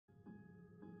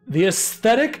The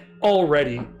aesthetic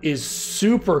already is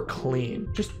super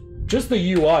clean. Just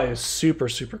the UI is super,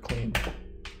 super clean.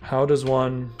 How does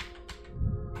one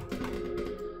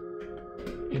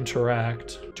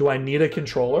interact? Do I need a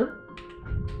controller?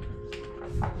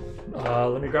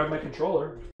 Let me grab my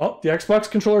controller. Oh, the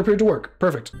Xbox controller appeared to work.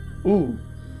 Perfect. Ooh.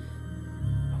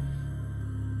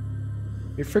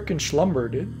 You freaking slumber,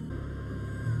 dude.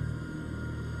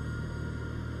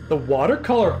 The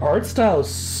watercolor art style is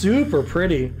super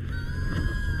pretty.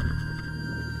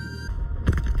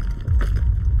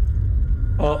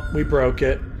 Oh, we broke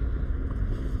it.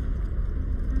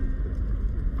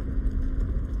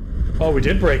 Oh, we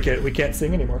did break it. We can't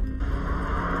sing anymore.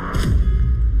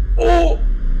 Oh!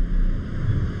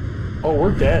 Oh,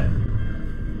 we're dead.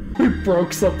 We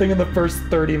broke something in the first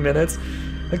 30 minutes.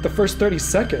 Like the first 30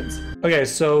 seconds. Okay,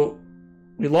 so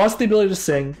we lost the ability to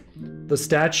sing. The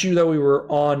statue that we were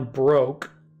on broke.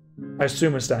 I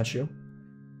assume a statue.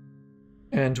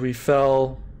 And we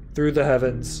fell through the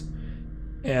heavens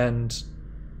and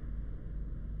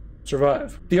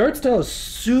survive. The art style is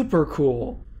super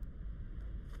cool.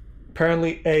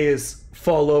 Apparently A is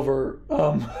fall over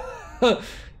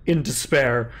in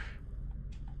despair.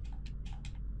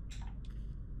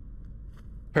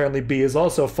 Apparently B is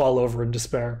also fall over in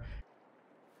despair.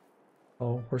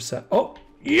 Oh, we're set. Oh,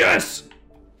 yes!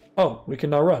 Oh, we can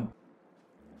now run.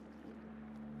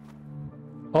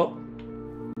 Oh.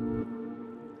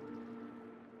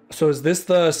 So is this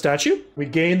the statue? We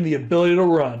gain the ability to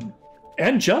run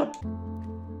and jump.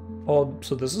 Oh,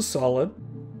 so this is solid.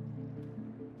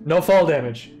 No fall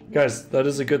damage. Guys, that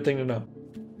is a good thing to know.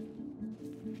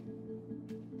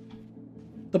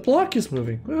 The block is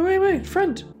moving. Wait,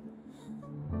 friend.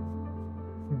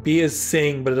 B is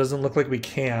sing, but it doesn't look like we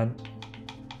can.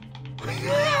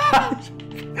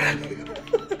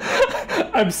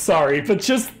 I'm sorry, but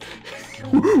just...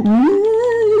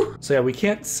 So yeah, we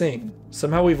can't sing.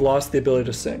 Somehow we've lost the ability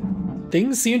to sing.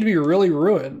 Things seem to be really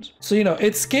ruined. So, you know,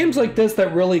 it's games like this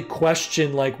that really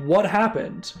question, like, what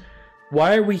happened?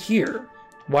 Why are we here?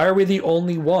 Why are we the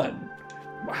only one?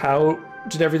 How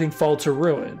did everything fall to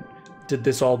ruin? Did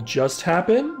this all just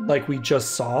happen, like we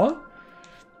just saw?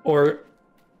 Or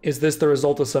is this the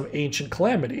result of some ancient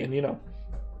calamity? And, you know,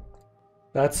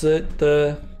 that's it.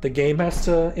 The game has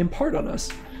to impart on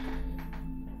us.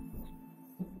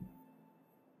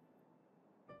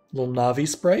 Little Navi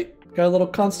sprite. Got a little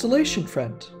constellation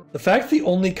friend. The fact the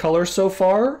only color so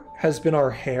far has been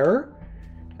our hair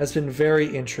has been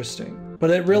very interesting. But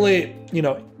it really, you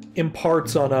know,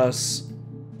 imparts on us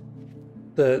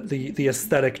the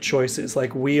aesthetic choices.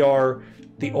 Like, we are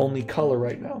the only color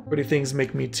right now. Pretty things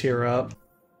make me tear up.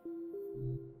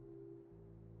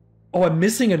 Oh, I'm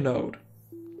missing a node.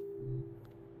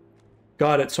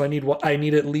 Got it. So I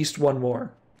need at least one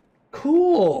more.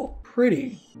 Cool.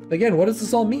 Pretty. Again, what does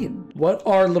this all mean? What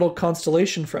are little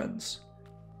constellation friends?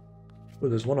 Oh,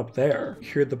 there's one up there.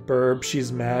 Hear the burb.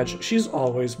 She's Madge. She's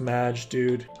always Madge,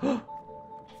 dude.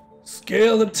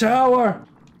 Scale the tower.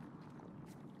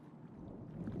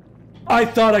 I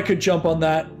thought I could jump on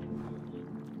that.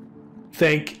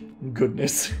 Thank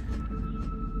goodness.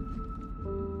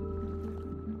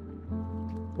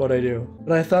 What'd I do?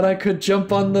 But I thought I could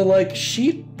jump on the, like,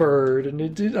 sheep bird, and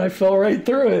it did. I fell right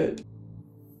through it.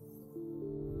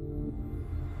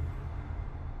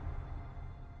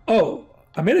 Oh,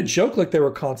 I made a joke like they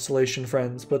were constellation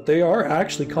friends, but they are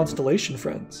actually constellation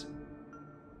friends.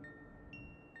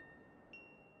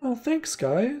 Oh, thanks,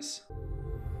 guys.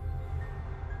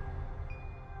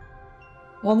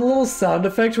 On the little sound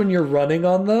effect when you're running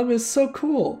on them is so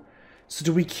cool. So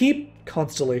do we keep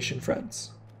constellation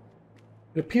friends?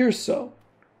 It appears so.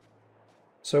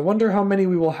 So I wonder how many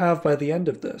we will have by the end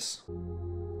of this.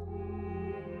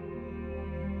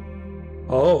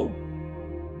 Oh.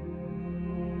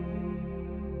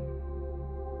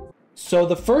 So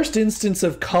the first instance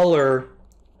of color,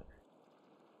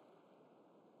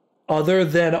 other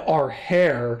than our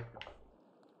hair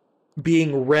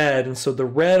being red, and so the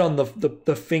red on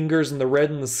the fingers and the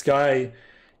red in the sky,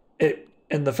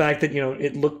 and the fact that, you know,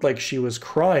 it looked like she was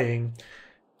crying,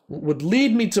 would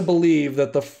lead me to believe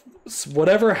that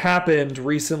whatever happened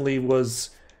recently was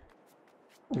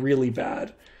really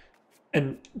bad,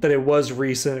 and that it was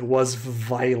recent, it was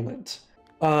violent.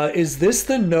 Is this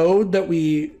the node that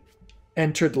we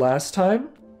entered last time?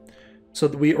 So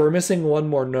we're missing one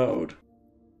more node.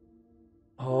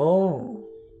 Oh.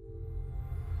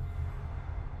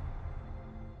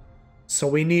 So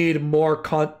we need more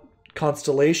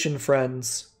constellation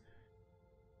friends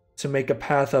to make a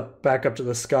path back up to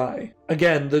the sky.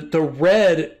 Again, the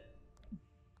red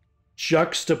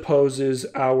juxtaposes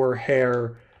our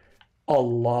hair a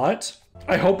lot.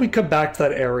 I hope we come back to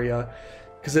that area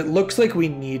because it looks like we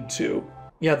need to.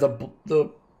 Yeah, the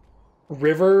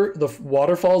river, the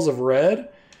waterfalls of red,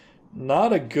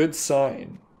 not a good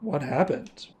sign. What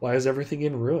happened? Why is everything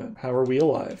in ruin? How are we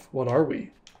alive? What are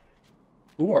we?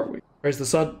 Who are we? Where's the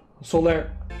sun? Solaire.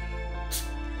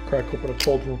 Crack open a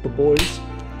cauldron with the boys.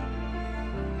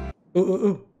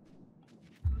 Ooh.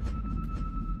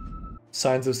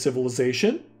 Signs of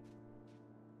civilization.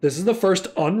 This is the first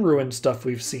unruined stuff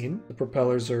we've seen. The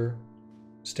propellers are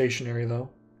stationary though.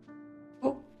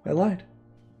 Oh, I lied.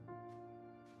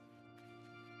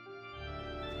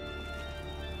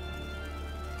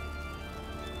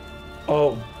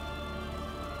 Oh,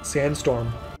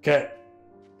 sandstorm. Okay,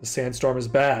 the sandstorm is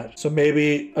bad. So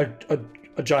maybe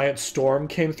a giant storm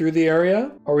came through the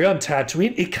area? Are we on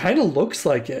Tatooine? It kind of looks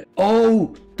like it.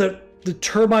 Oh, the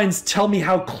turbines tell me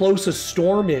how close a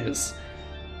storm is.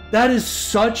 That is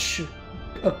such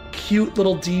a cute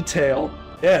little detail.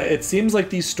 Yeah, it seems like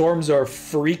these storms are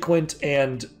frequent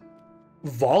and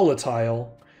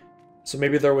volatile. So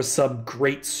maybe there was some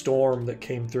great storm that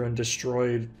came through and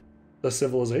destroyed the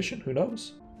civilization. Who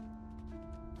knows?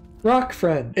 Rock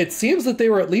friend. It seems that they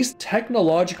were at least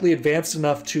technologically advanced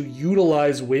enough to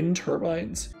utilize wind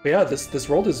turbines. But yeah, this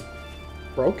world is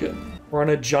broken. We're on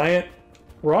a giant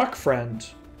rock friend.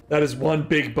 That is one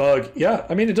big bug. Yeah,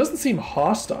 I mean, it doesn't seem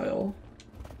hostile.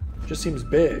 It just seems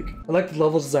big. I like the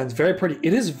level design. It's very pretty.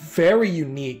 It is very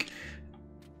unique.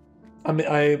 I mean,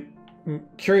 I'm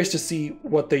curious to see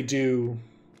what they do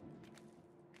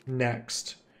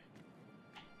next.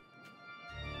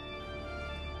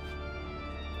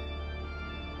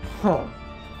 Huh.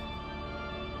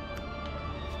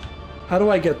 How do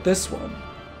I get this one?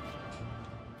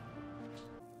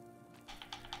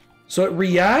 So it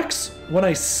reacts when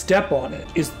I step on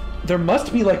it. There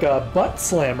must be like a butt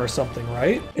slam or something,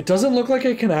 right? It doesn't look like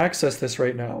I can access this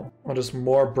right now. Or just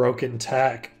more broken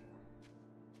tech.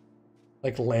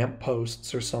 Like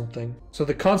lampposts or something. So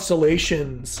the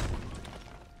constellations.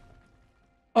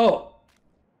 Oh.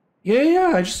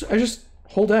 Yeah, I just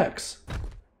hold X.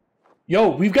 Yo,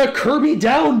 we've got Kirby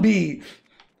down B!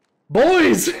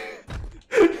 Boys!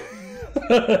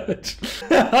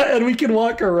 And we can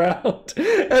walk around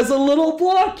as a little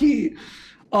blocky.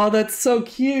 Oh, that's so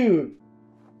cute.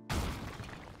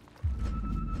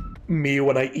 Me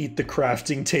when I eat the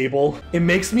crafting table. It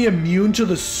makes me immune to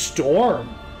the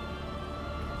storm.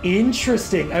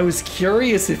 Interesting. I was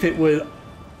curious if it would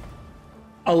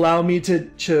allow me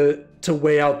to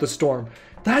weigh out the storm.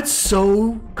 That's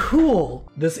so cool.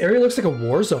 This area looks like a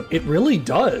war zone. It really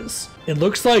does. It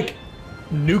looks like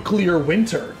nuclear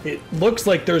winter. It looks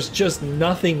like there's just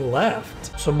nothing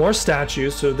left. So more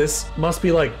statues. So this must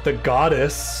be like the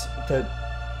goddess that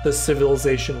the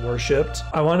civilization worshipped.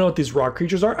 I want to know what these rock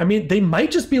creatures are. I mean, they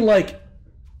might just be like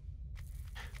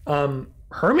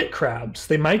hermit crabs.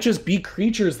 They might just be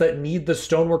creatures that need the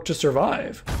stonework to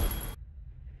survive.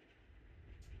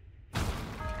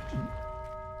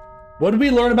 What did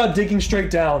we learn about digging straight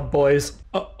down, boys?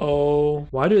 Uh-oh.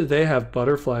 Why do they have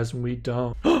butterflies and we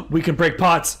don't? We can break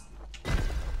pots.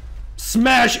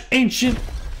 Smash ancient.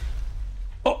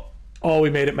 Oh, we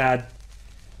made it mad.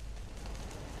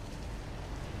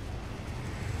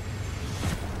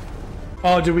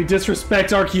 Oh, did we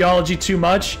disrespect archaeology too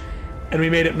much and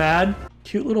we made it mad?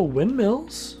 Cute little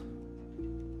windmills.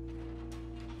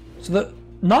 So that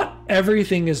not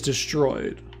everything is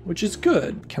destroyed, which is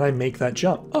good. Can I make that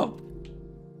jump? Oh.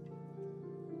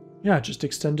 Yeah, just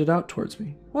extend it out towards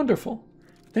me. Wonderful.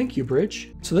 Thank you,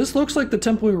 bridge. So this looks like the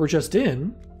temple we were just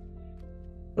in,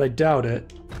 but I doubt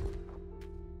it.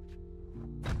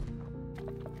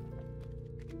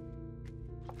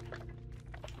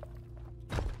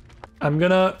 I'm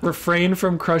gonna refrain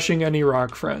from crushing any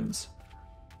rock friends.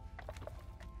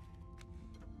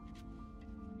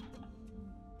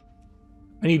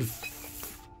 I need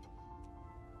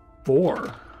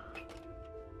 4.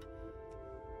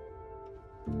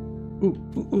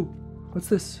 Ooh. What's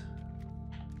this?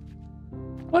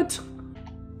 What?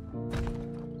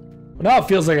 Well, now it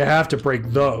feels like I have to break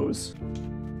those.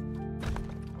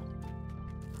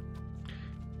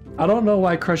 I don't know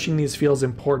why crushing these feels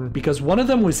important, because one of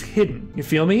them was hidden, you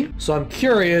feel me? So I'm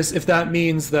curious if that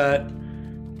means that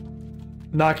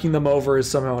knocking them over is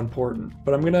somehow important,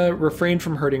 but I'm gonna refrain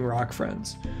from hurting rock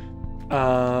friends.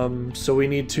 So we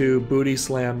need to booty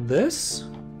slam this.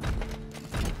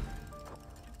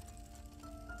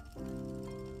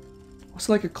 It's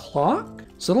like a clock?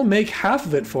 So it'll make half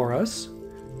of it for us.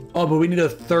 Oh, but we need a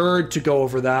third to go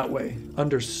over that way.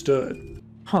 Understood.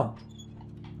 Huh.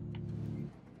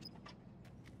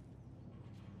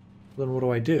 Then what do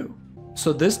I do?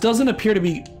 So this doesn't appear to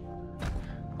be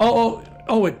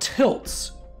Oh, it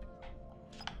tilts.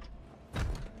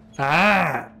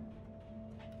 Ah.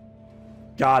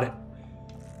 Got it.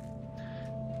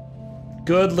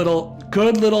 Good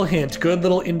little hint, good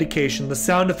little indication. The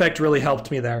sound effect really helped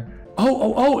me there.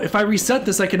 Oh, if I reset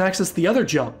this, I can access the other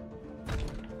jump.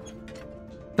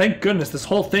 Thank goodness this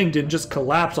whole thing didn't just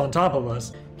collapse on top of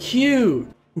us. Cute.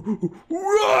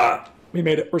 We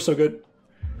made it, we're so good.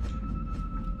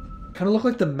 Kind of look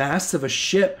like the masts of a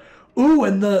ship. Ooh,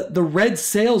 and the red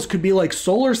sails could be like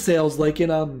solar sails, like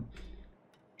in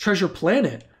Treasure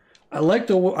Planet. I like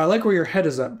where your head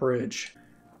is at, Bridge.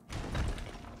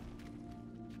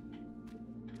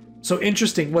 So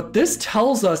interesting. What this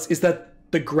tells us is that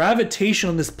the gravitation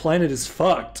on this planet is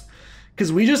fucked.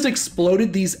 Because we just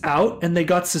exploded these out and they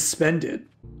got suspended.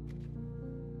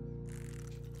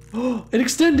 Oh, it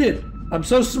extended! I'm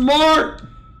so smart!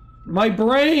 My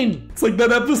brain! It's like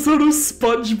that episode of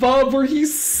SpongeBob where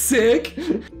he's sick.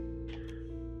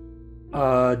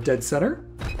 Dead center?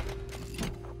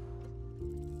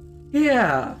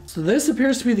 Yeah, so this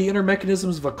appears to be the inner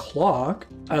mechanisms of a clock.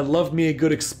 I love me a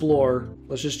good explore.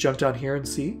 Let's just jump down here and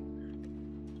see.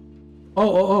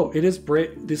 Oh, it is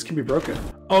this can be broken.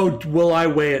 Oh, will I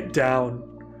weigh it down?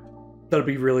 That'd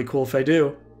be really cool if I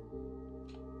do.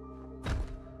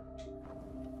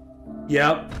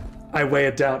 Yep, I weigh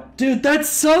it down. Dude, that's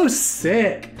so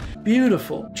sick.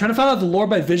 Beautiful. I'm trying to find out the lore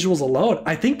by visuals alone.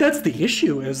 I think that's the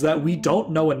issue, is that we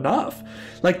don't know enough.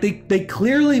 Like, they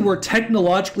clearly were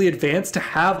technologically advanced to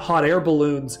have hot air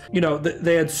balloons. You know,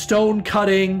 they had stone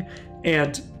cutting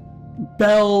and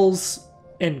bells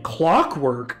and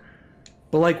clockwork.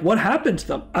 But, like, what happened to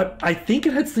them? I think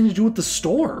it had something to do with the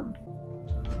storm.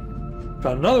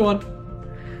 Found another one.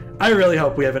 I really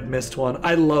hope we haven't missed one.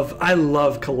 I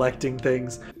love collecting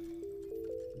things.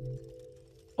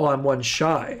 Oh, I'm one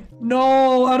shy.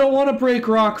 No, I don't want to break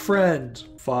rock, friend.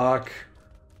 Fuck.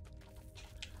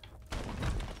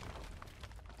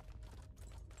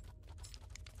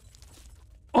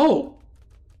 Oh,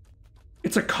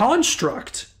 it's a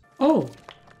construct. Oh,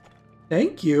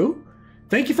 thank you.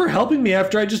 Thank you for helping me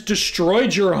after I just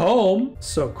destroyed your home.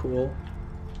 So cool.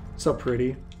 So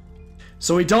pretty.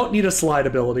 So we don't need a slide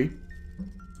ability,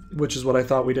 which is what I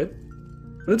thought we did,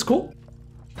 but it's cool.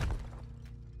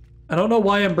 I don't know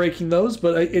why I'm breaking those,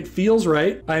 but it feels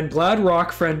right. I'm glad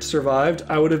Rock Friend survived.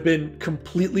 I would have been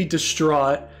completely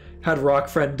distraught had Rock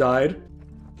Friend died.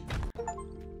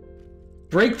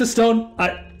 Break the stone.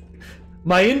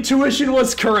 My intuition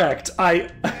was correct.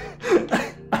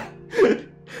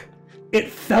 It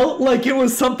felt like it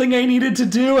was something I needed to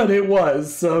do, and it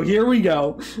was. So here we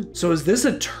go. So is this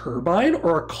a turbine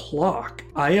or a clock?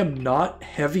 I am not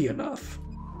heavy enough.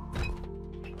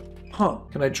 Huh,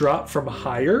 can I drop from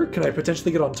higher? Can I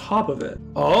potentially get on top of it?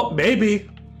 Oh, maybe.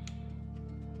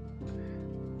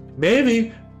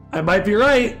 Maybe. I might be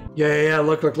right. Yeah,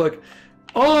 look.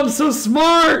 Oh, I'm so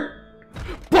smart!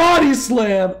 Body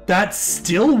slam! That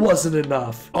still wasn't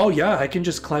enough. Oh yeah, I can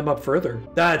just climb up further.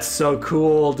 That's so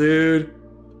cool, dude.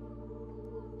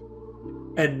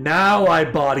 And now I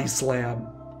body slam.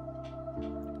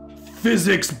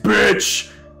 Physics, bitch!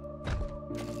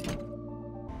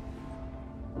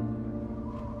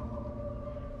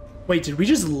 Wait, did we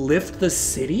just lift the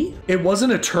city? It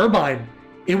wasn't a turbine.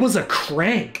 It was a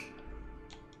crank.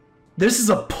 This is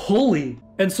a pulley.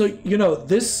 And so, you know,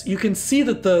 this, you can see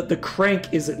that the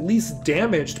crank is at least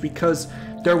damaged because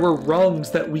there were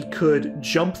rungs that we could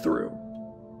jump through.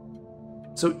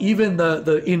 So even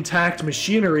the intact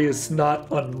machinery is not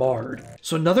unmarred.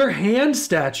 So another hand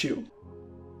statue.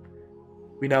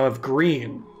 We now have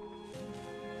green.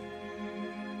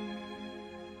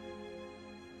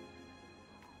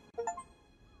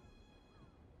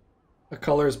 A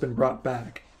color has been brought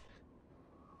back.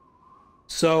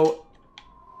 So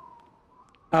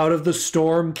out of the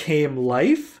storm came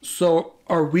life. So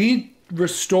are we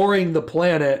restoring the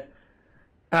planet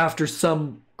after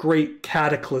some great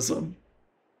cataclysm?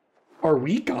 Are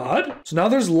we God? So now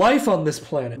there's life on this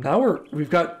planet. Now we've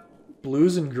got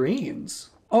blues and greens.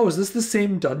 Oh, is this the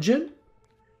same dungeon?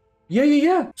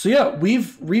 Yeah. So yeah,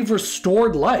 we've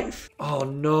restored life. Oh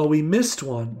no, we missed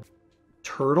one.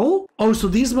 Turtle? Oh, so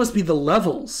these must be the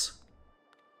levels.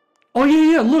 Oh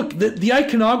yeah, look, the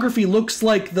iconography looks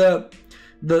like the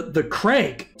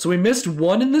crank. So we missed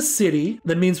one in the city.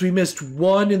 That means we missed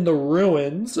one in the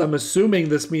ruins. I'm assuming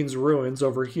this means ruins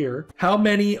over here. How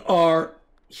many are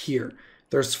here?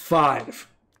 There's 5.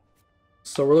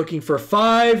 So we're looking for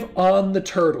 5 on the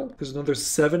turtle. There's another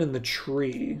 7 in the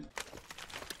tree.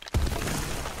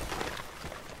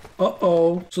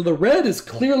 Uh-oh. So the red is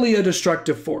clearly a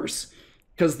destructive force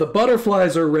because the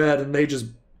butterflies are red and they just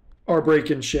are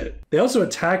breaking shit. They also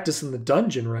attacked us in the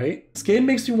dungeon, right? This game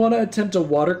makes me want to attempt a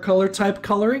watercolor type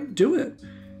coloring. Do it.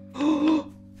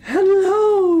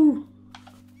 Hello!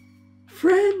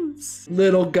 Friends!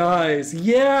 Little guys.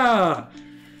 Yeah!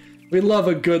 We love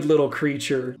a good little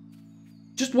creature.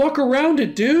 Just walk around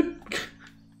it, dude.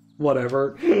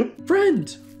 Whatever.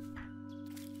 Friend.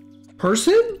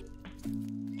 Person?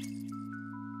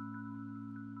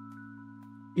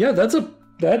 Yeah,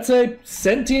 that's a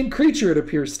sentient creature, it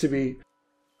appears to be.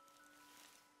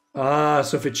 Ah,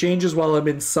 so if it changes while I'm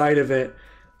inside of it,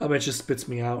 it just spits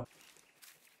me out.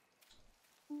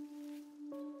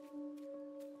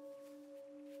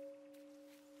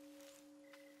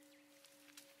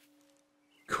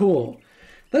 Cool.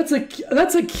 That's a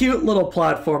cute little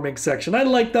platforming section. I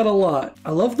like that a lot.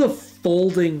 I love the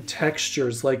folding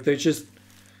textures. Like they just,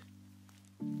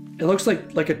 it looks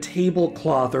like a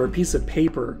tablecloth or a piece of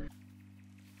paper.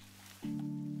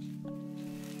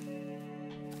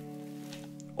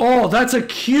 Oh, that's a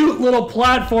cute little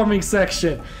platforming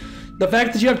section. The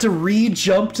fact that you have to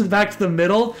re-jump to the back to the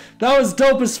middle, that was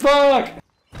dope as fuck.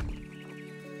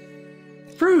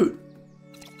 Fruit.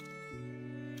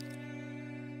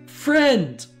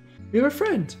 Friend. We have a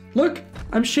friend. Look,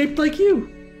 I'm shaped like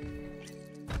you.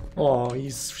 Oh,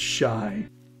 he's shy.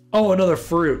 Oh, another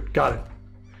fruit. Got it.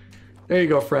 There you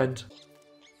go, friend.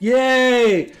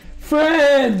 Yay!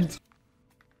 Friend!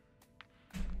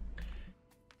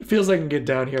 It feels like I can get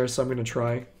down here, so I'm gonna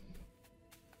try.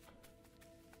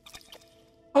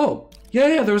 Oh,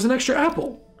 yeah, there was an extra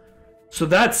apple. So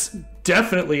that's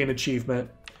definitely an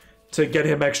achievement to get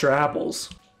him extra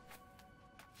apples.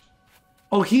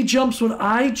 Oh, he jumps when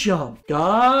I jump.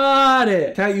 Got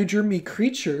it. Cat, you drew me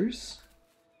creatures.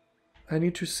 I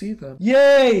need to see them.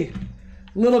 Yay!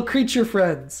 Little creature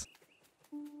friends.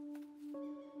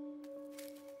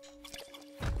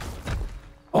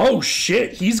 Oh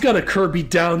shit, he's got a Kirby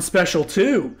down special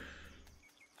too.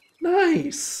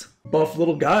 Nice. Buff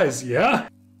little guys, yeah.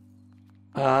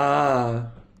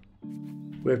 Ah.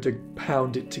 We have to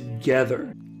pound it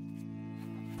together.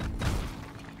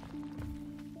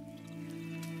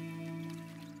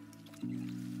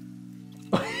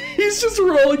 He's just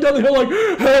rolling down the hill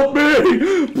like, help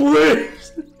me,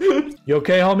 please. You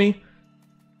okay, homie?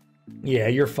 Yeah,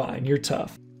 you're fine. You're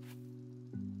tough.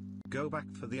 Go back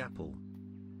for the apple.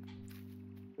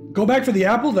 Go back for the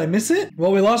apple? Did I miss it?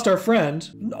 Well, we lost our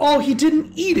friend. Oh, he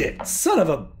didn't eat it. Son of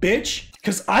a bitch.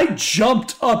 Because I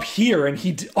jumped up here and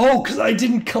he... Oh, because I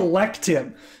didn't collect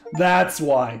him. That's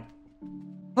why.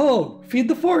 Oh, feed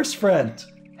the forest friend.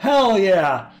 Hell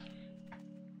yeah.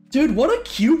 Dude, what a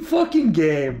cute fucking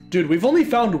game. Dude, we've only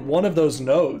found one of those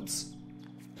nodes.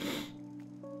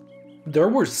 There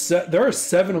are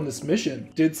 7 on this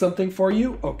mission. Did something for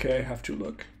you? Okay, I have to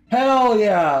look. Hell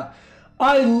yeah.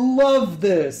 I love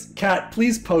this. Cat,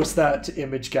 please post that to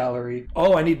image gallery.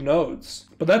 Oh, I need nodes.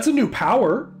 But that's a new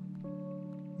power.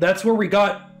 That's where we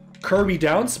got Kirby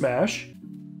down smash.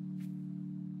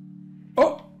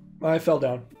 Oh, I fell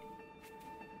down.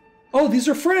 Oh, these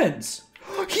are friends.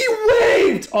 He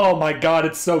waved! Oh my god,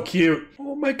 it's so cute.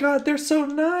 Oh my god, they're so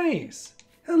nice.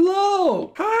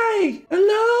 Hello. Hi.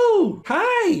 Hello.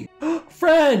 Hi.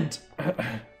 Friend.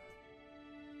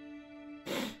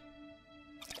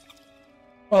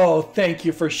 Oh, thank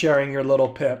you for sharing your little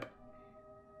pip.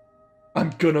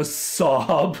 I'm gonna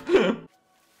sob.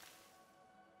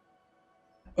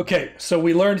 Okay, so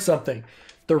we learned something.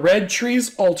 The red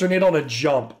trees alternate on a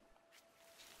jump.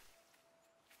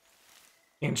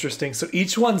 Interesting. So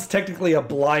each one's technically a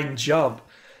blind jump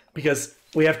because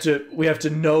we have to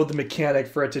know the mechanic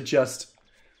for it to just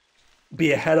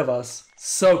be ahead of us.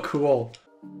 So cool.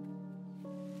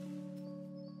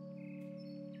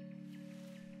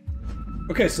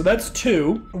 Okay, so that's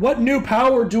 2. What new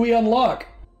power do we unlock?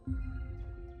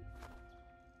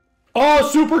 Oh,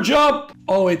 super jump!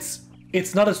 Oh, it's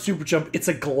not a super jump, it's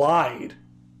a glide.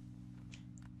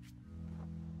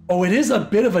 Oh, it is a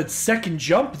bit of a second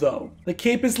jump, though. The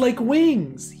cape is like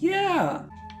wings. Yeah.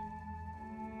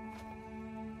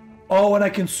 Oh, and I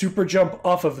can super jump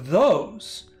off of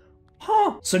those.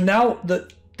 Huh. So now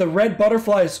the red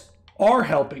butterflies are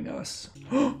helping us.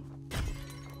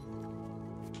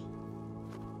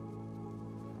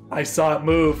 I saw it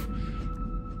move.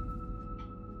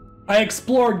 I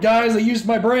explored, guys. I used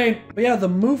my brain. But yeah, the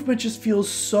movement just feels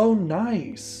so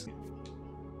nice.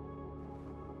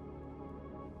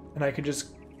 And I can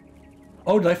just...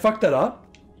 Oh, did I fuck that up?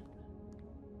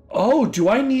 Oh, do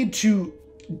I need to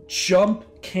jump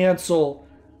cancel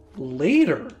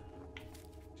later?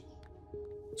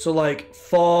 So like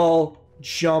fall,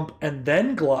 jump, and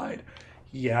then glide.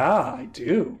 Yeah, I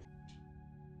do.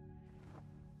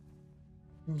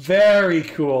 Very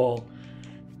cool.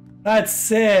 That's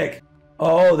sick.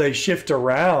 Oh, they shift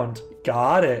around.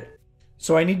 Got it.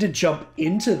 So I need to jump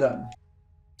into them.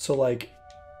 So like,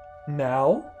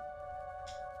 now?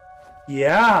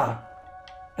 Yeah.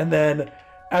 And then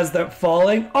as they're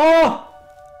falling, oh!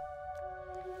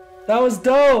 That was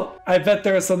dope. I bet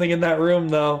there was something in that room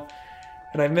though,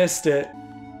 and I missed it.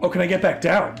 Oh, can I get back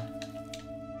down?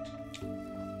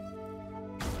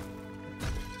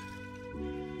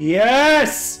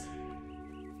 Yes!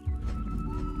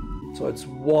 So it's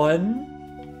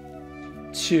 1,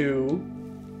 2,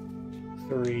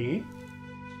 3.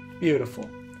 Beautiful.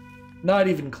 Not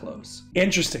even close.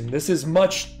 Interesting. This is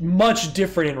much, much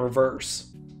different in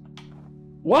reverse.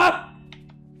 What?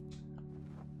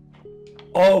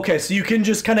 Oh, okay, so you can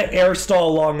just kind of air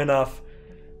stall long enough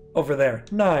over there.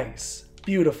 Nice.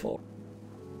 Beautiful.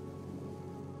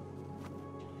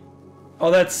 Oh,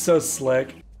 that's so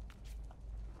slick.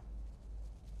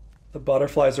 The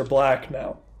butterflies are black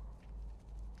now.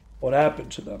 What happened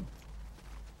to them?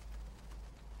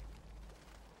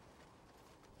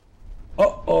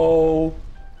 Uh-oh.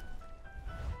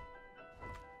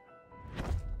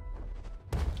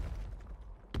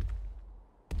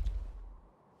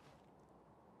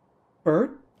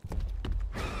 Bird?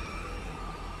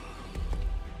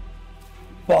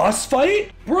 Boss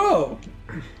fight? Bro,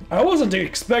 I wasn't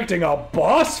expecting a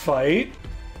boss fight.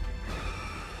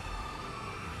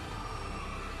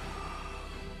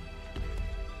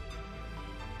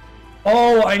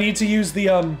 Oh, I need to use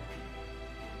the,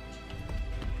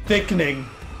 thickening.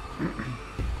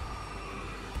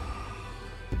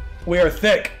 We are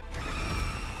thick.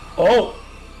 Oh!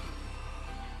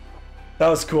 That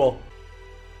was cool.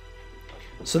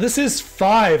 So this is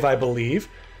 5, I believe.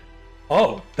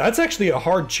 Oh, that's actually a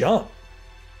hard jump.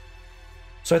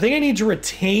 So I think I need to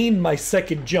retain my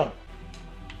second jump.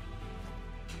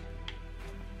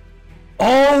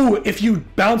 Oh, if you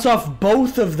bounce off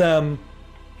both of them.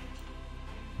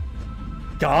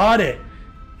 Got it.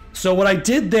 So what I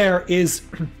did there is,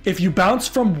 if you bounce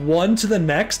from one to the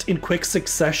next in quick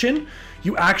succession,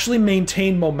 you actually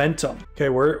maintain momentum. Okay,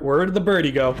 where did the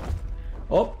birdie go?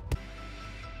 Oh.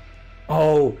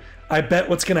 Oh, I bet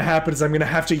what's gonna happen is I'm gonna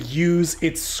have to use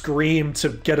its scream to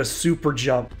get a super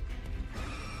jump.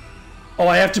 Oh,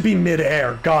 I have to be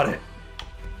mid-air. Got it.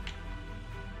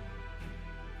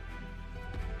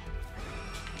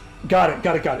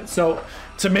 Got it. So,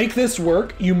 to make this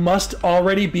work, you must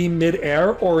already be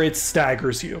mid-air or it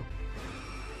staggers you.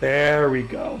 There we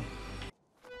go.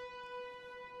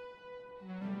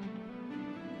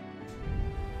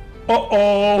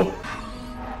 Uh-oh!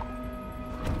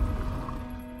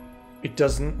 It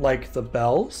doesn't like the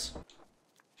bells?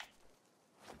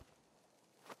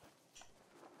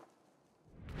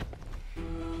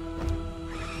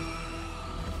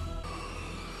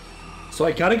 So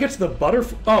I gotta get to the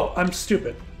butterfly. Oh, I'm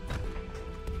stupid.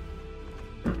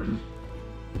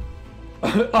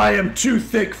 I am too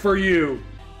thick for you.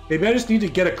 Maybe I just need to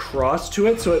get across to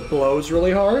it so it blows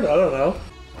really hard? I don't know.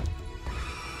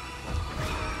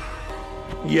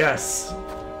 Yes.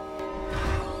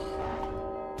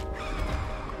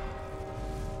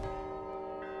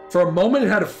 For a moment it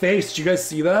had a face. Did you guys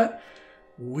see that?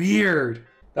 Weird.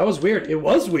 That was weird. It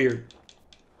was weird.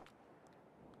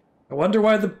 I wonder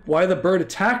why the bird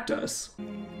attacked us.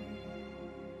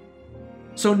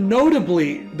 So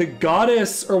notably, the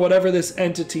goddess or whatever this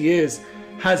entity is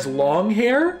has long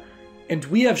hair and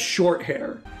we have short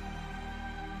hair.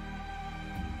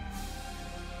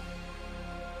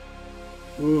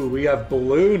 Ooh, we have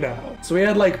blue now. So we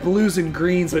had like blues and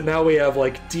greens, but now we have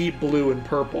like deep blue and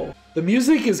purple. The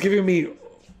music is giving me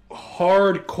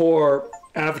hardcore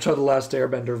Avatar: The Last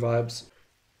Airbender vibes.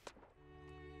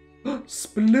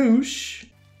 Sploosh!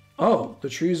 Oh, the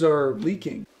trees are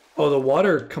leaking. Oh, the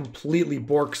water completely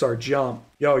borks our jump.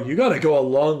 Yo, you gotta go a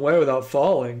long way without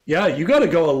falling. Yeah, you gotta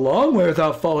go a long way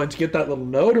without falling to get that little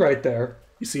node right there.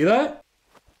 You see that?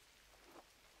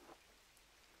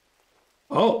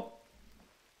 Oh.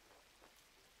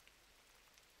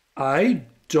 I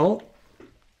don't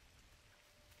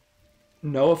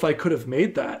know if I could have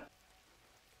made that.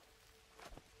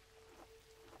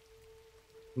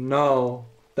 No,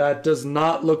 that does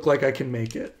not look like I can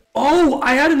make it. Oh,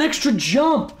 I had an extra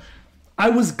jump. I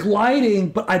was gliding,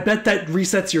 but I bet that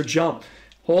resets your jump.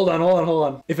 Hold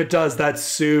on. If it does, that's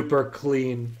super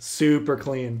clean. Super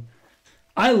clean.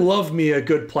 I love me a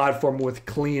good platform with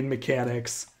clean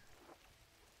mechanics.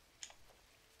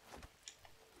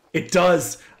 It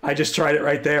does. I just tried it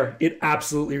right there. It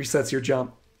absolutely resets your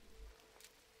jump.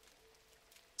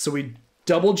 So we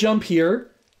double jump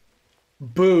here,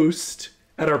 boost,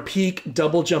 at our peak,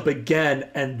 double jump again,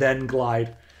 and then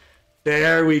glide.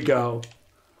 There we go.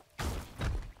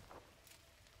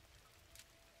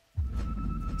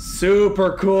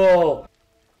 Super cool.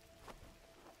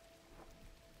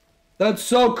 That's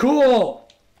so cool.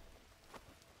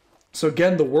 So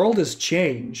again, the world has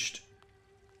changed.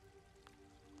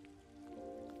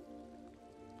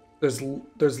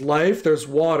 There's life, there's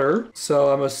water.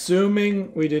 So I'm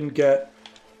assuming we didn't get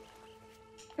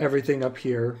everything up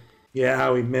here.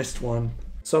 Yeah, we missed one.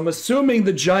 So I'm assuming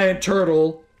the giant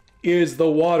turtle is the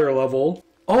water level.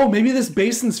 Oh, maybe this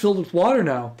basin's filled with water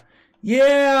now.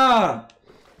 Yeah!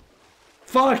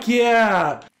 Fuck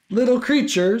yeah! Little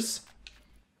creatures.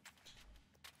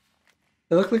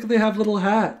 They look like they have little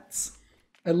hats.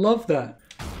 I love that.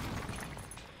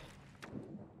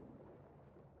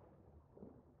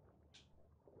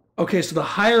 Okay, so the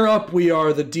higher up we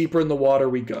are, the deeper in the water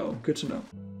we go. Good to know.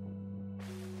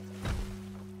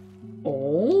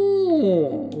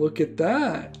 Oh, look at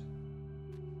that.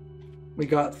 We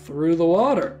got through the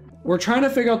water. We're trying to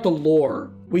figure out the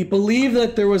lore. We believe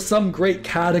that there was some great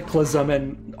cataclysm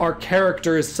and our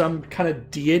character is some kind of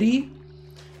deity.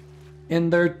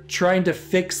 And they're trying to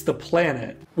fix the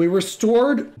planet. We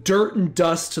restored dirt and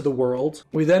dust to the world.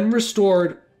 We then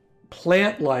restored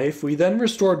plant life. We then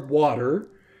restored water.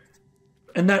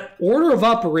 And that order of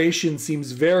operation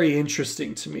seems very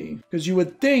interesting to me. Because you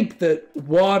would think that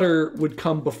water would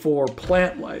come before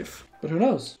plant life. But who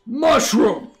knows?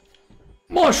 Mushroom!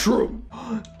 Mushroom!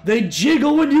 They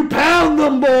jiggle when you pound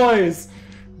them, boys!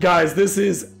 Guys, this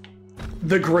is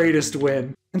the greatest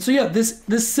win. And so yeah, this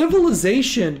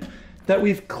civilization that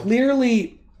we've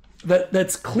clearly,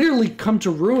 that's clearly come to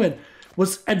ruin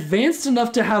was advanced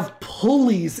enough to have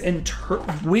pulleys and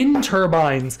wind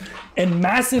turbines and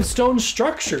massive stone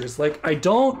structures. Like, I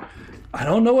don't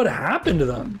know what happened to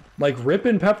them. Like Rip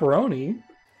and Pepperoni.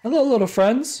 Hello, little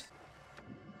friends.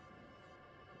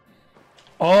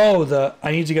 Oh,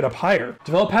 I need to get up higher.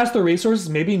 Develop past the resources,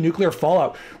 maybe nuclear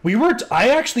fallout. I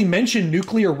actually mentioned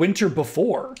nuclear winter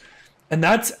before, and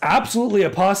that's absolutely a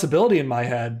possibility in my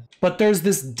head. But there's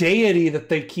this deity that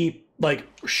they keep like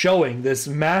showing, this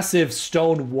massive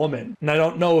stone woman. And I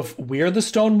don't know if we're the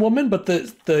stone woman, but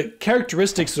the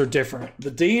characteristics are different.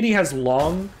 The deity has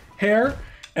long hair,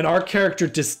 and our character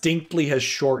distinctly has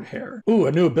short hair. Ooh,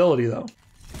 a new ability though.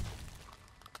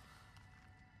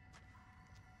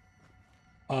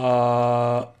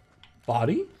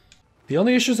 Body? The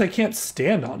only issue is I can't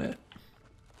stand on it.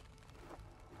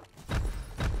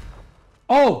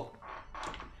 Oh!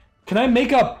 Can I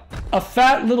make a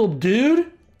fat little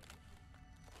dude?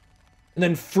 And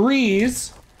then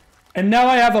freeze? And now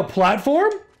I have a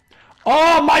platform?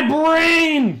 Oh, my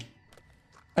brain!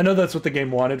 I know that's what the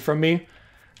game wanted from me,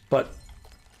 but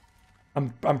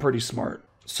I'm pretty smart.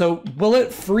 So, will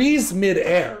it freeze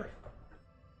mid-air?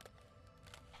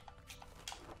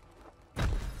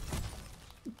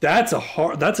 That's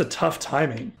a tough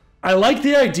timing. I like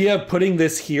the idea of putting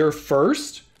this here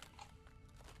first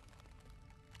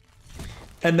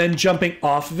and then jumping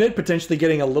off of it, potentially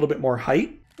getting a little bit more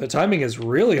height. The timing is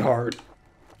really hard.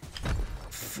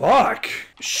 Fuck.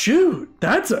 Shoot.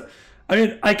 I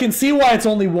mean, I can see why it's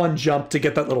only one jump to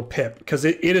get that little pip, because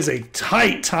it is a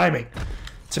tight timing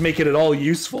to make it at all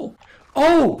useful.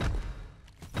 Oh!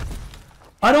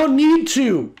 I don't need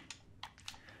to.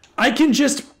 I can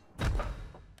just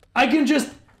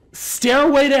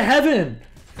Stairway to Heaven.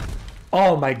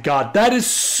 Oh my god, that is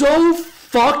so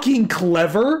fucking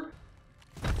clever.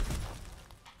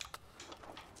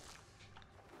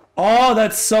 Oh,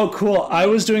 that's so cool. I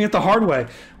was doing it the hard way.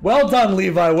 Well done,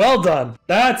 Levi, well done.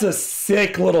 That's a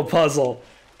sick little puzzle.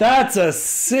 That's a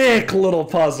sick little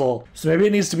puzzle. So maybe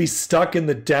it needs to be stuck in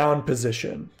the down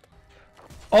position.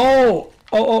 Oh,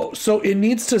 so it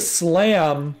needs to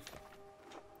slam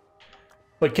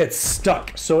but gets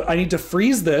stuck. So I need to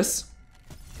freeze this.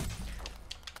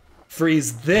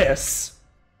 Freeze this.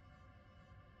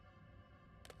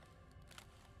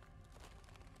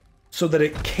 So that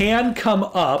it can come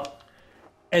up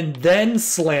and then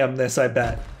slam this, I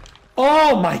bet.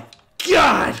 Oh my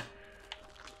god!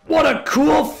 What a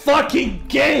cool fucking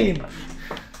game!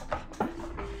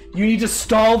 You need to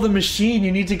stall the machine.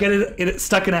 You need to get it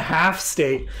stuck in a half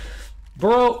state.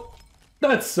 Bro,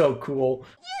 that's so cool.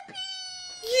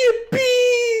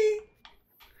 Yippee!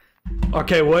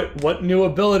 Okay, what new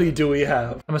ability do we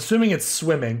have? I'm assuming it's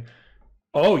swimming.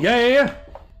 Oh, yeah.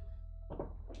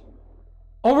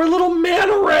 Oh, we're a little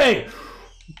manta ray!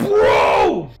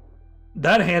 Bro!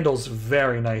 That handles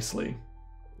very nicely.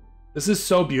 This is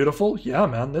so beautiful. Yeah,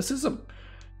 man, this is an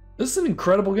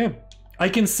incredible game. I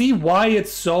can see why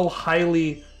it's so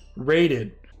highly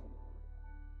rated.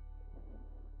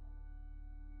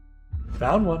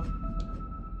 Found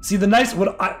one. See,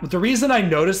 the reason I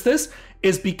noticed this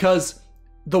is because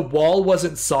the wall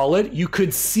wasn't solid. You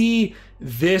could see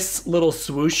this little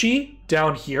swooshy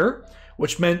down here,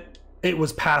 which meant it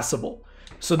was passable.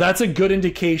 So that's a good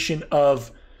indication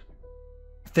of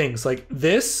things. Like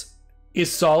this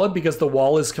is solid because the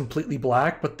wall is completely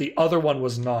black, but the other one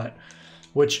was not,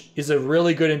 which is a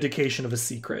really good indication of a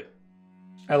secret.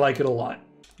 I like it a lot.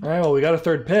 All right, well, we got a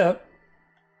third pip.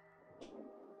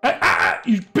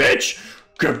 You bitch!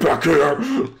 Get back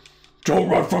here! Don't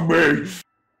run from me!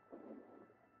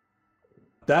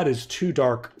 That is too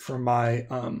dark for my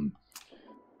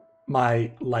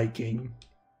my liking.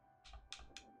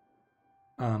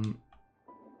 So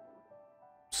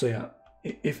yeah,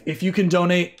 if you can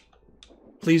donate,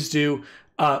 please do.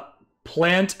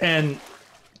 Plant and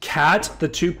Cat, the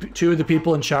two of the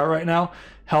people in chat right now,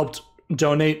 helped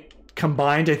donate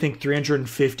combined, I think,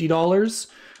 $350.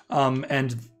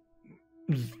 And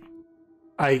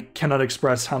I cannot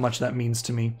express how much that means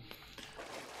to me.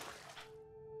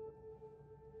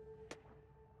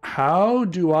 How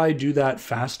do I do that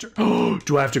faster?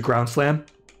 Do I have to ground slam?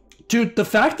 Dude, the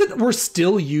fact that we're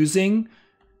still using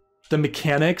the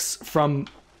mechanics from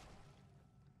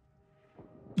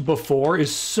before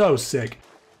is so sick.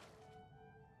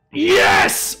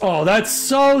 Yes! Oh, that's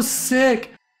so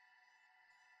sick!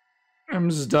 I'm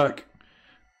stuck.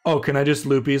 Oh, can I just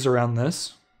loopies around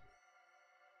this?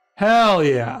 Hell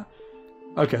yeah.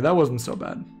 Okay, that wasn't so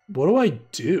bad. What do I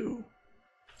do?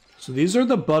 So these are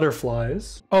the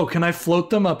butterflies. Oh, can I float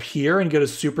them up here and get a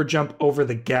super jump over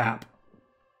the gap?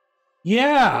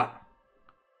 Yeah!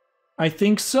 I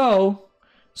think so.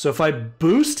 So if I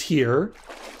boost here...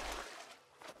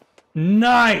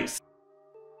 Nice!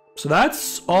 So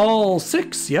that's all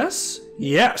 6, yes?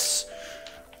 Yes!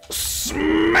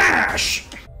 Smash!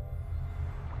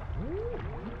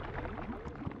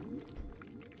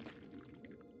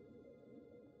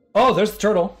 Oh, there's the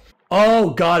turtle. Oh,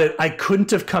 got it. I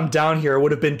couldn't have come down here. It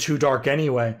would have been too dark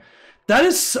anyway.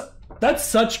 That's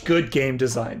such good game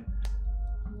design.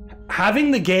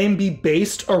 Having the game be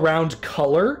based around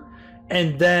color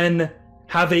and then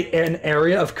have an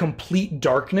area of complete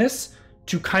darkness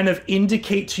to kind of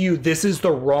indicate to you this is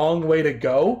the wrong way to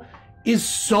go is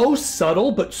so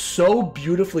subtle but so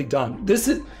beautifully done.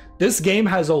 This game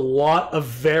has a lot of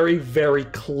very, very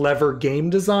clever game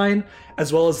design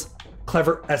as well as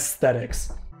clever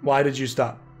aesthetics. Why did you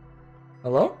stop?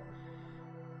 Hello?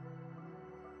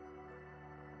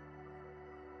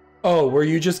 Oh, were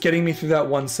you just getting me through that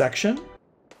one section?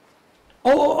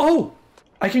 Oh!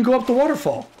 I can go up the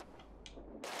waterfall.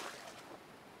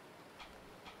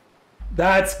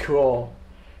 That's cool.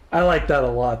 I like that a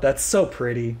lot. That's so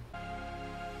pretty.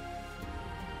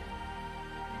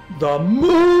 The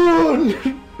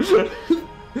moon!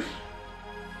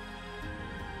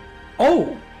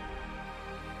 Oh!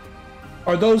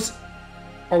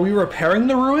 Are we repairing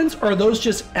the ruins, or are those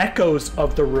just echoes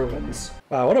of the ruins?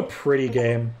 Wow, what a pretty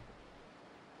game.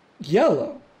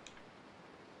 Yellow.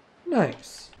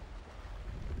 Nice.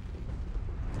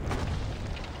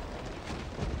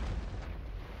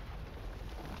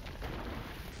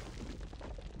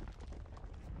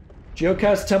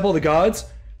 Geocast Temple of the Gods?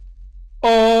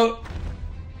 The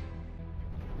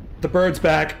bird's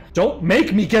back. Don't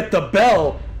make me get the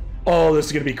bell! Oh, this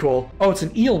is gonna be cool. Oh, it's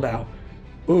an eel now.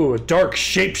 Ooh, a dark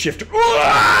shapeshifter.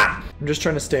 I'm just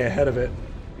trying to stay ahead of it.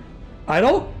 I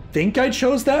don't think I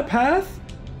chose that path.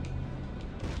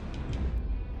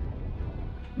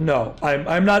 No,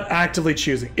 I'm not actively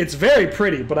choosing. It's very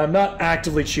pretty, but I'm not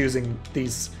actively choosing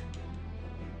these.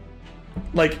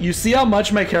 Like, you see how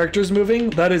much my character's moving?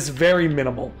 That is very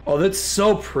minimal. Oh, that's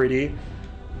so pretty.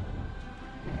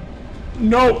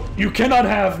 No, you cannot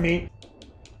have me.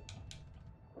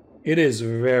 It is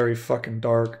very fucking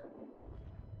dark.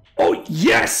 Oh,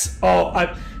 yes! Oh,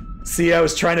 I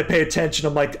was trying to pay attention.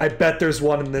 I'm like, I bet there's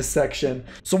one in this section.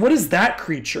 So what is that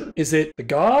creature? Is it the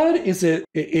god? Is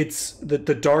it's the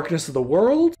darkness of the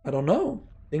world? I don't know.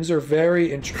 Things are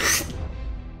very interesting.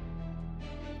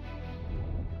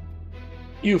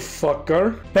 You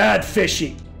fucker. Bad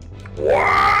fishy.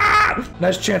 Wah!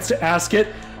 Nice chance to ask it.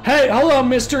 Hey, hello,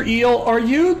 Mr. Eel. Are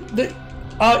you the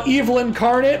evil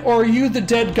incarnate, or are you the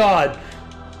dead god?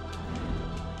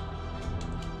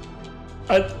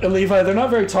 Levi, they're not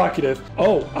very talkative.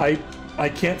 Oh, I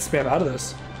can't spam out of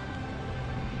this.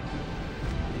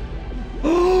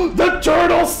 The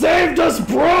turtle saved us,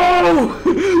 bro!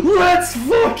 Let's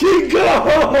fucking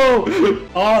go!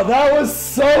 Oh, that was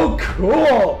so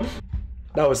cool!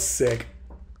 That was sick.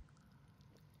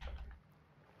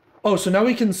 Oh, so now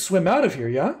we can swim out of here,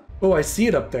 yeah? Oh, I see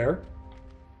it up there.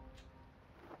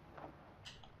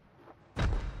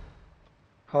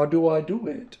 How do I do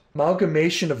it?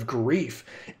 Amalgamation of grief.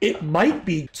 It might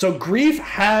be. So grief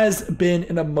has been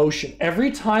an emotion.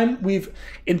 Every time we've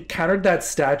encountered that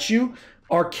statue,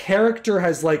 our character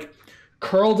has like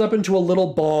curled up into a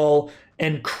little ball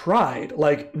and cried,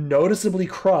 like noticeably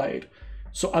cried.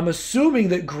 So I'm assuming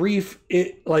that grief,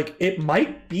 it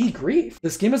might be grief.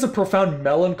 This game has a profound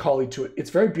melancholy to it. It's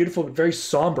very beautiful, but very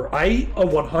somber. I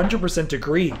 100%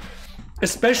 agree.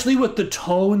 Especially with the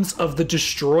tones of the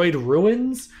destroyed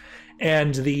ruins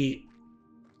and the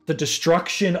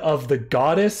destruction of the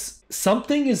goddess.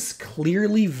 Something is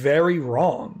clearly very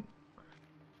wrong.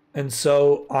 And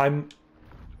so I'm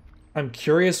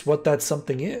curious what that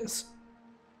something is.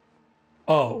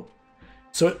 Oh,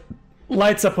 so it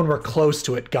lights up when we're close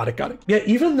to it. Got it, got it. Yeah,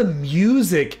 even the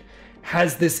music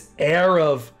has this air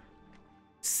of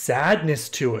sadness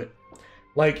to it.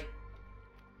 Like,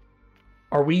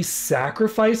 are we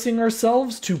sacrificing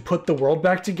ourselves to put the world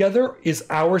back together? Is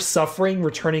our suffering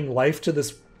returning life to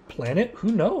this planet?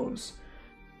 Who knows?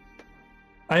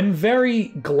 I'm very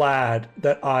glad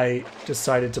that I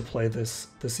decided to play this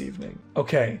evening.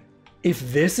 Okay,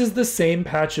 if this is the same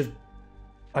patch of...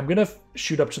 I'm gonna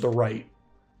shoot up to the right.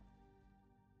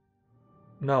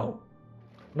 No.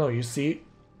 No, you see?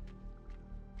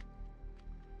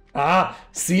 Ah,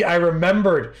 see, I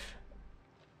remembered.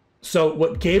 So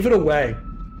what gave it away,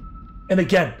 and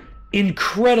again,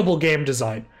 incredible game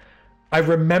design. I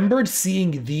remembered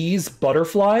seeing these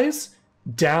butterflies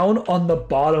down on the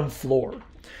bottom floor.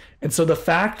 And so the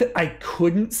fact that I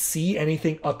couldn't see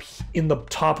anything up in the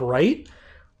top right,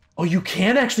 oh, you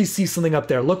can actually see something up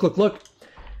there. Look, look, look.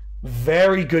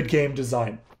 Very good game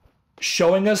design.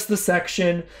 Showing us the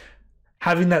section,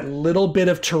 having that little bit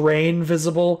of terrain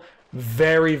visible.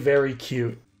 Very, very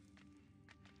cute.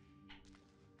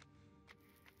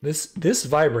 This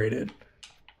vibrated.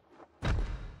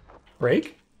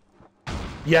 Break?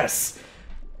 Yes.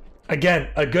 Again,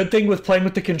 a good thing with playing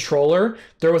with the controller,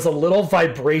 there was a little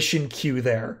vibration cue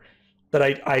there that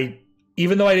I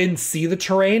even though I didn't see the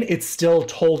terrain, it still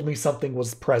told me something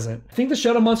was present. I think the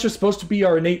shadow monster is supposed to be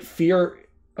our innate fear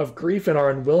of grief and our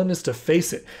unwillingness to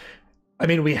face it. I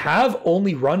mean, we have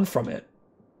only run from it.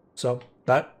 So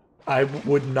that I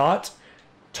would not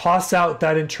toss out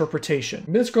that interpretation.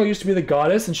 This girl used to be the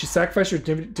goddess and she sacrificed her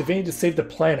divinity to save the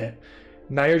planet.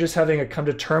 Now you're just having to come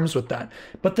to terms with that.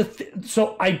 But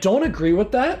so I don't agree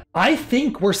with that. I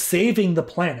think we're saving the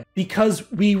planet because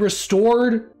we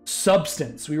restored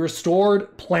substance. We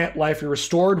restored plant life. We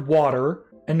restored water.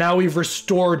 And now we've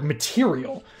restored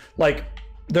material. Like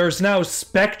there's now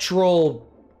spectral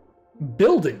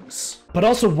buildings. But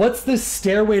also, what's this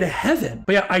stairway to heaven?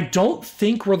 But yeah, I don't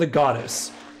think we're the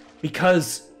goddess.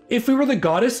 Because if we were the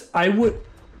goddess,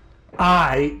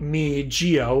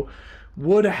 Geo,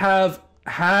 would have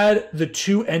had the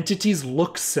two entities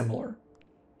look similar.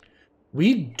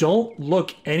 We don't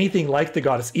look anything like the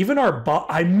goddess. Even our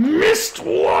I missed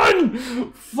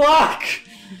one! Fuck!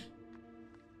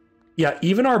 Yeah,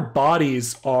 even our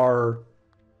bodies are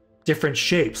different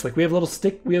shapes. Like we have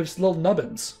we have little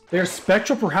nubbins. They're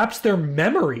spectral, perhaps they're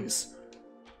memories.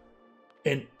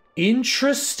 An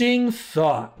interesting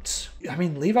thought. I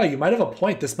mean, Levi, you might have a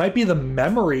point. This might be the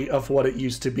memory of what it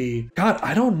used to be. God,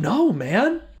 I don't know,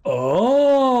 man.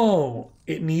 Oh,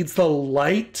 it needs the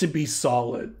light to be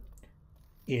solid.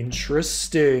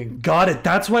 Interesting. Got it.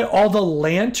 That's why all the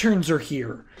lanterns are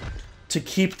here. To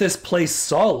keep this place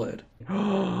solid.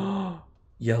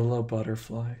 Yellow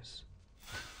butterflies.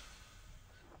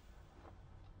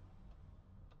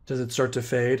 Does it start to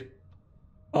fade?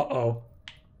 Uh-oh.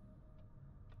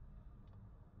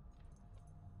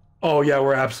 Oh yeah,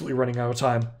 we're absolutely running out of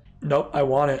time. Nope, I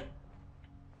want it.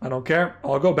 I don't care.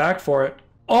 I'll go back for it.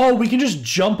 Oh, we can just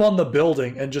jump on the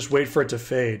building and just wait for it to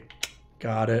fade.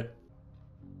 Got it.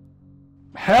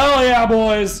 Hell yeah,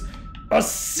 boys! A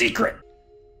secret!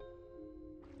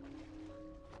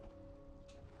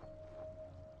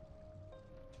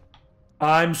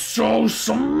 I'm so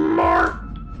smart!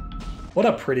 What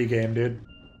a pretty game, dude.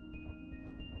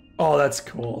 Oh, that's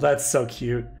cool. That's so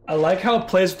cute. I like how it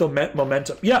plays with the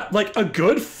momentum. Yeah, like a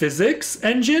good physics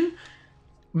engine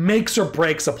makes or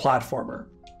breaks a platformer.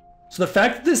 So the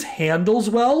fact that this handles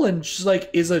well and just like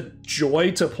is a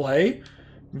joy to play,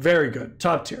 very good.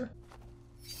 Top tier.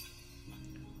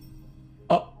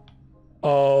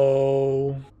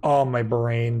 Oh, my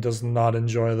brain does not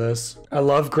enjoy this. I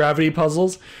love gravity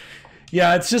puzzles.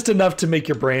 Yeah, it's just enough to make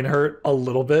your brain hurt a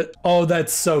little bit. Oh,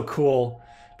 that's so cool.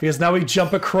 Because now we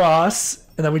jump across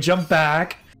and then we jump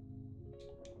back.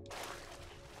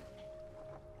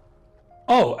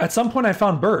 Oh, at some point I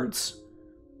found birds.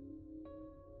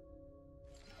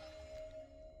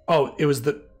 Oh, it was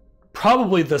the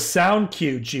probably the sound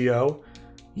cue, Geo.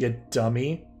 You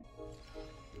dummy.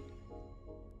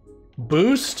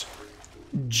 Boost.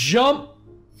 Jump.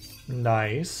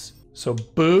 Nice. So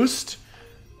boost.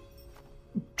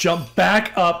 Jump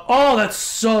back up. Oh, that's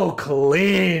so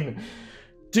clean.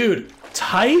 Dude,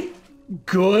 tight,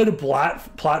 good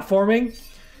platforming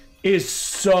is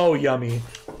so yummy.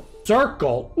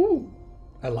 Circle. Ooh,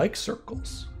 I like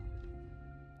circles.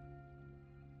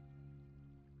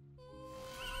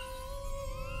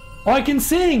 Oh, I can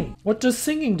sing. What does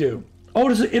singing do? Oh,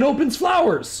 it opens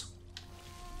flowers.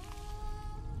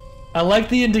 I like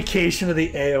the indication of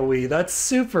the AoE. That's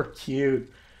super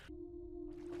cute.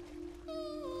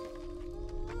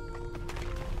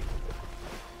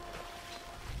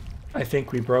 I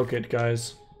think we broke it,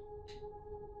 guys.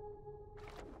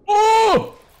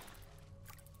 Oh!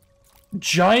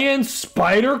 Giant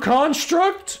spider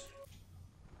construct?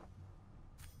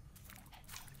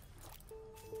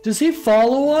 Does he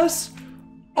follow us?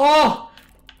 Oh!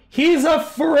 He's a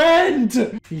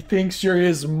friend! He thinks you're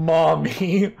his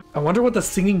mommy. I wonder what the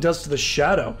singing does to the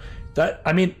shadow.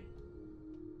 I mean,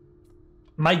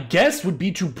 my guess would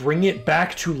be to bring it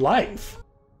back to life.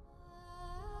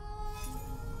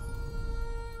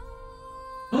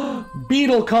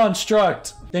 Beetle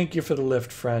construct! Thank you for the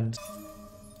lift, friend.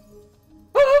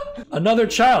 Another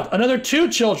child. Another 2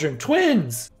 children.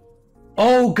 Twins!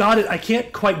 Oh, got it. I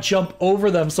can't quite jump over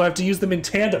them, so I have to use them in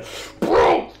tandem.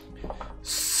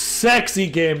 Sexy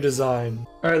game design.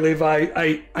 Alright,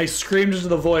 Levi. I screamed into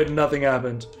the void and nothing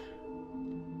happened.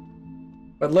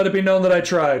 But let it be known that I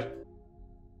tried.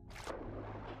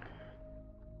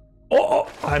 Oh,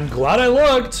 I'm glad I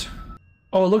looked.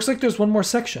 Oh, it looks like there's one more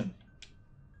section.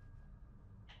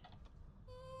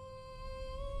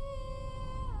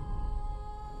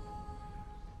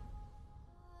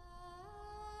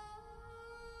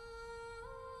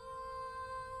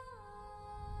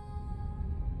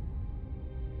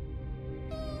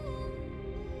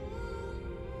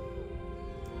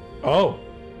 Oh.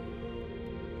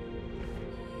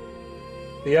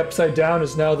 The upside down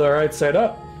is now the right side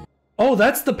up. Oh,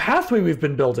 that's the pathway we've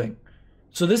been building.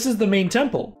 So this is the main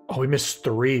temple. Oh, we missed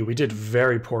 3. We did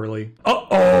very poorly.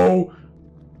 Uh-oh!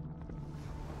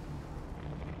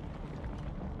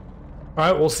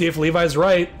 Alright, we'll see if Levi's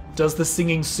right. Does the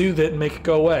singing soothe it and make it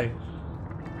go away?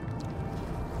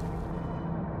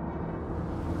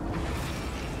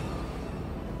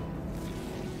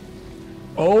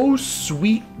 Oh,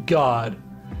 sweet God.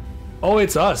 Oh,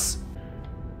 it's us.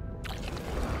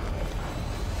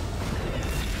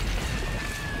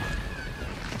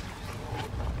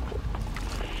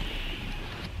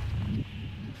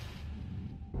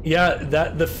 Yeah,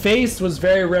 the face was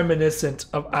very reminiscent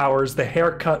of ours. The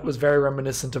haircut was very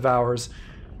reminiscent of ours.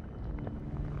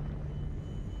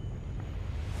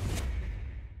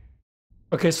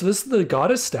 Okay, so this is the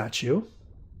goddess statue.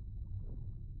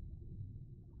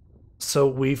 So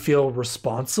we feel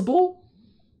responsible?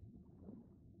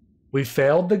 We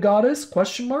failed the goddess?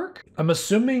 Question mark? I'm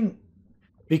assuming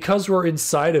because we're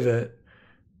inside of it,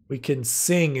 we can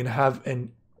sing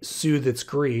and soothe its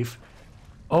grief.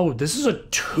 Oh, this is a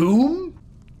tomb?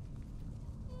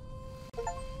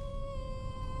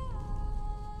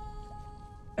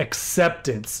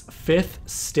 Acceptance, 5th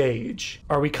stage.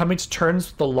 Are we coming to terms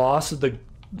with the loss of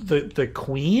the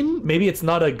queen? Maybe it's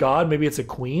not a god, maybe it's a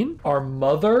queen. Our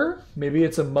mother, maybe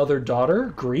it's a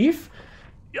mother-daughter. Grief?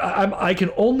 I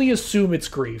can only assume it's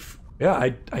grief.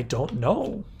 Yeah, I don't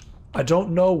know. I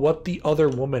don't know what the other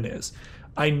woman is.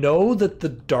 I know that the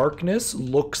darkness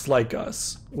looks like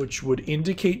us, which would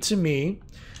indicate to me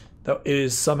that it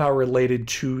is somehow related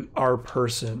to our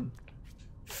person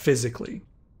physically.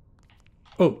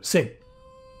 Oh, sing.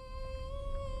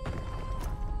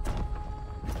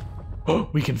 Oh,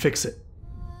 we can fix it.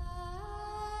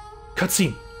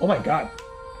 Cutscene. Oh my God.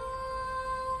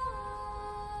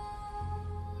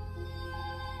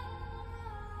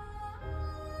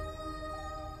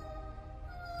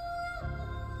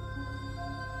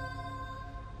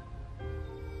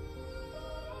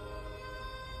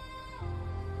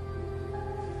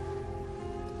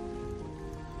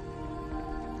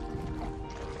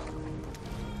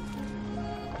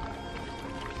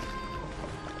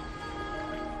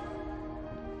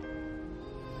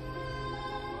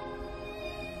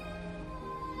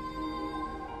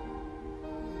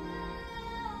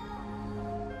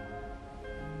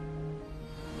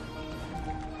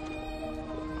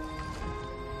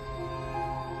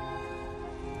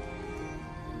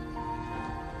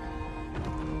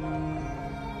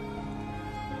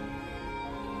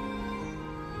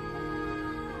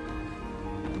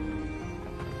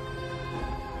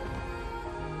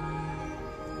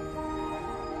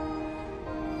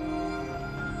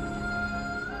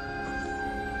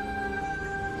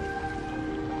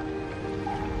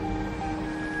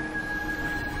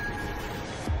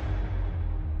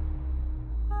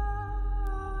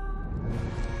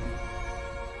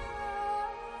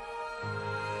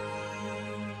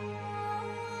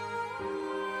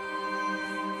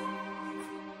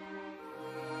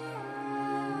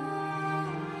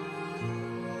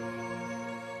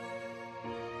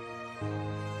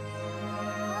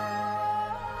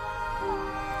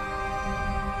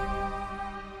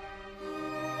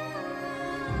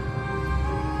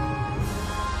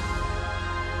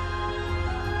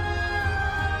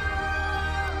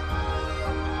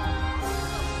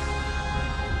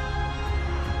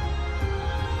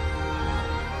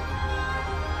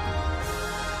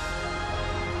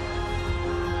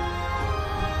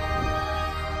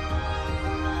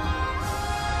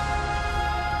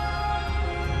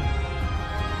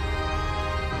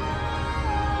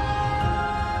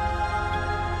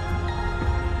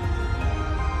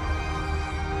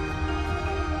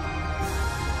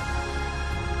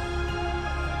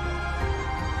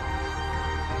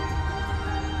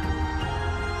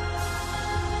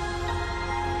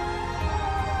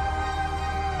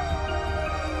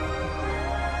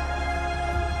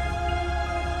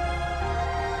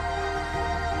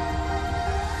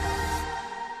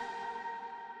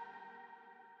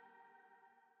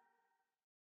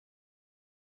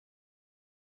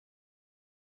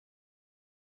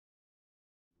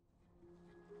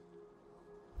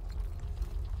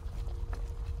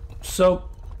 So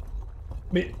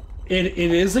it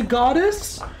is a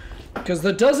goddess? Because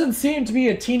there doesn't seem to be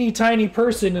a teeny tiny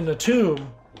person in a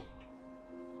tomb.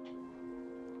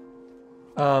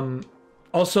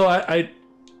 Also, I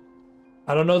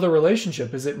don't know the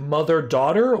relationship. Is it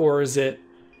mother-daughter, or is it...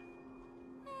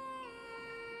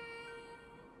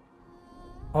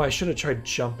 Oh, I should have tried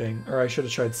jumping, or I should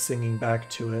have tried singing back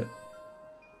to it.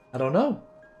 I don't know.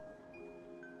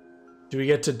 Do we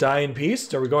get to die in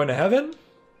peace? Are we going to heaven?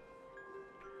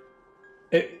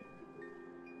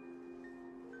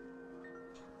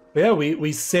 Yeah,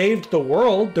 we saved the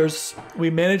world. We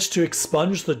managed to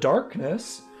expunge the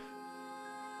darkness.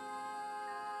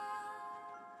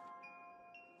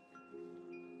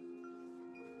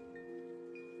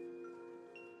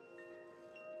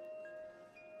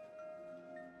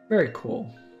 Very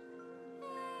cool.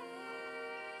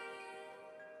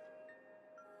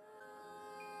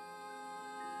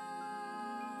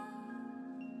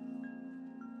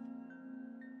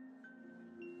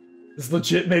 This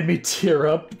legit made me tear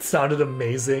up. It sounded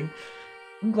amazing.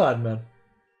 I'm glad, man.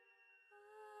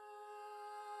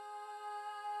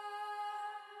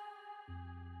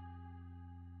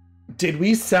 Did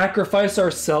we sacrifice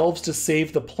ourselves to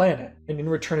save the planet, and in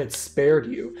return it spared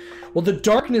you? Well, the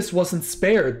darkness wasn't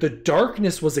spared. The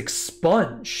darkness was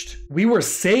expunged. We were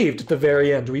saved at the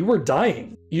very end. We were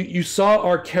dying. You saw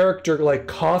our character like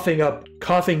coughing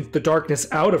the darkness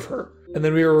out of her, and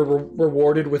then we were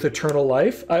rewarded with eternal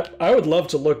life. I would love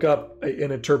to look up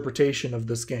an interpretation of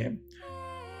this game.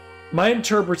 My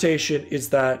interpretation is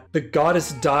that the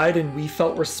goddess died and we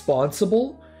felt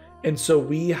responsible. And so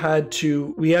we had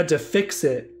to fix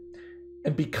it.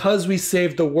 And because we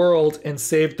saved the world and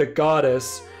saved the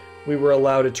goddess, we were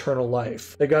allowed eternal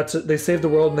life. They saved the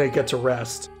world and they get to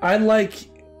rest. I like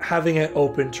having it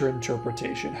open to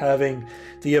interpretation, having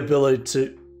the ability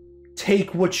to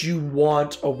take what you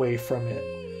want away from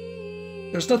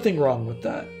it. There's nothing wrong with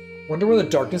that. Wonder where the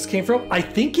darkness came from? I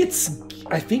think it's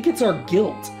our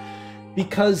guilt,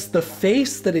 because the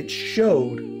face that it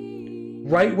showed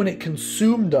right when it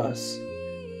consumed us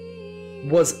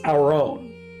was our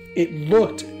own. It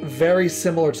looked very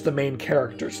similar to the main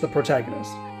characters, the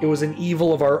protagonist. It was an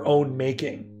evil of our own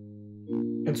making.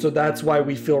 And so that's why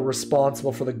we feel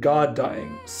responsible for the god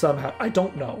dying somehow. I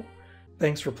don't know.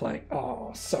 Thanks for playing.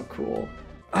 Oh, so cool.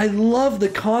 I love the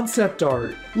concept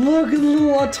art. Look at the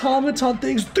little automaton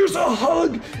things. There's a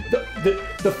hug.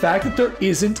 The fact that there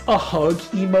isn't a hug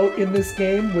emote in this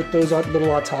game with those little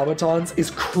automatons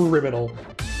is criminal.